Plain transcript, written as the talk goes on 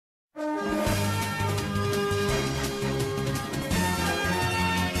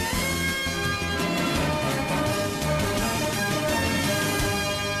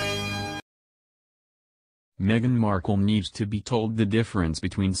Meghan Markle needs to be told the difference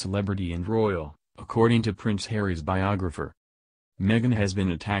between celebrity and royal, according to Prince Harry's biographer. Meghan has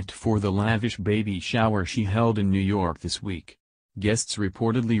been attacked for the lavish baby shower she held in New York this week. Guests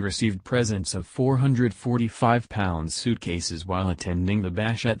reportedly received presents of £445 suitcases while attending the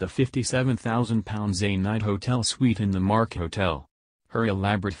bash at the £57,000 a-night hotel suite in the Mark Hotel. Her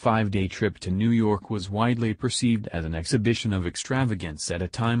elaborate 5-day trip to New York was widely perceived as an exhibition of extravagance at a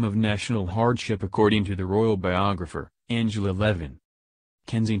time of national hardship, according to the royal biographer, Angela Levin.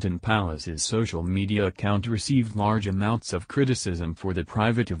 Kensington Palace's social media account received large amounts of criticism for the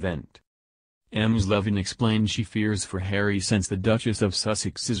private event. Ms. Levin explained she fears for Harry since the Duchess of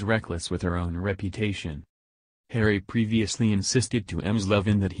Sussex is reckless with her own reputation. Harry previously insisted to Ms.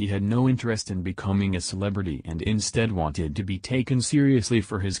 Levin that he had no interest in becoming a celebrity and instead wanted to be taken seriously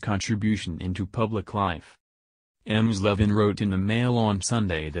for his contribution into public life. Ms. Levin wrote in the Mail on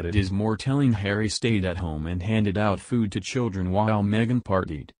Sunday that it is more telling Harry stayed at home and handed out food to children while Meghan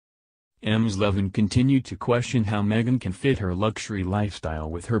partied. Ms. Levin continued to question how Meghan can fit her luxury lifestyle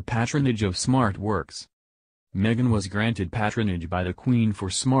with her patronage of SmartWorks. Meghan was granted patronage by the Queen for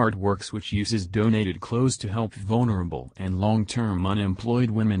SmartWorks, which uses donated clothes to help vulnerable and long-term unemployed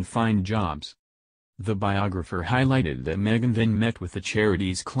women find jobs. The biographer highlighted that Meghan then met with the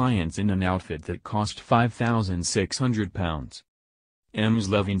charity's clients in an outfit that cost £5,600. Ms.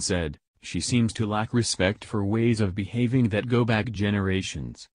 Levin said, "She seems to lack respect for ways of behaving that go back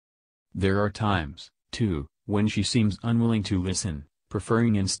generations. There are times, too, when she seems unwilling to listen,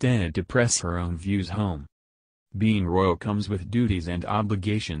 preferring instead to press her own views home. Being royal comes with duties and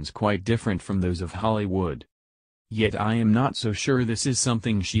obligations quite different from those of Hollywood. Yet I am not so sure this is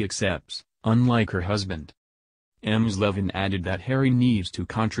something she accepts, unlike her husband." Ms. Levin added that Harry needs to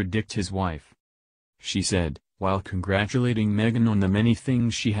contradict his wife. She said, while congratulating Meghan on the many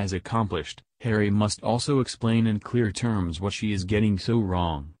things she has accomplished, Harry must also explain in clear terms what she is getting so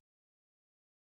wrong.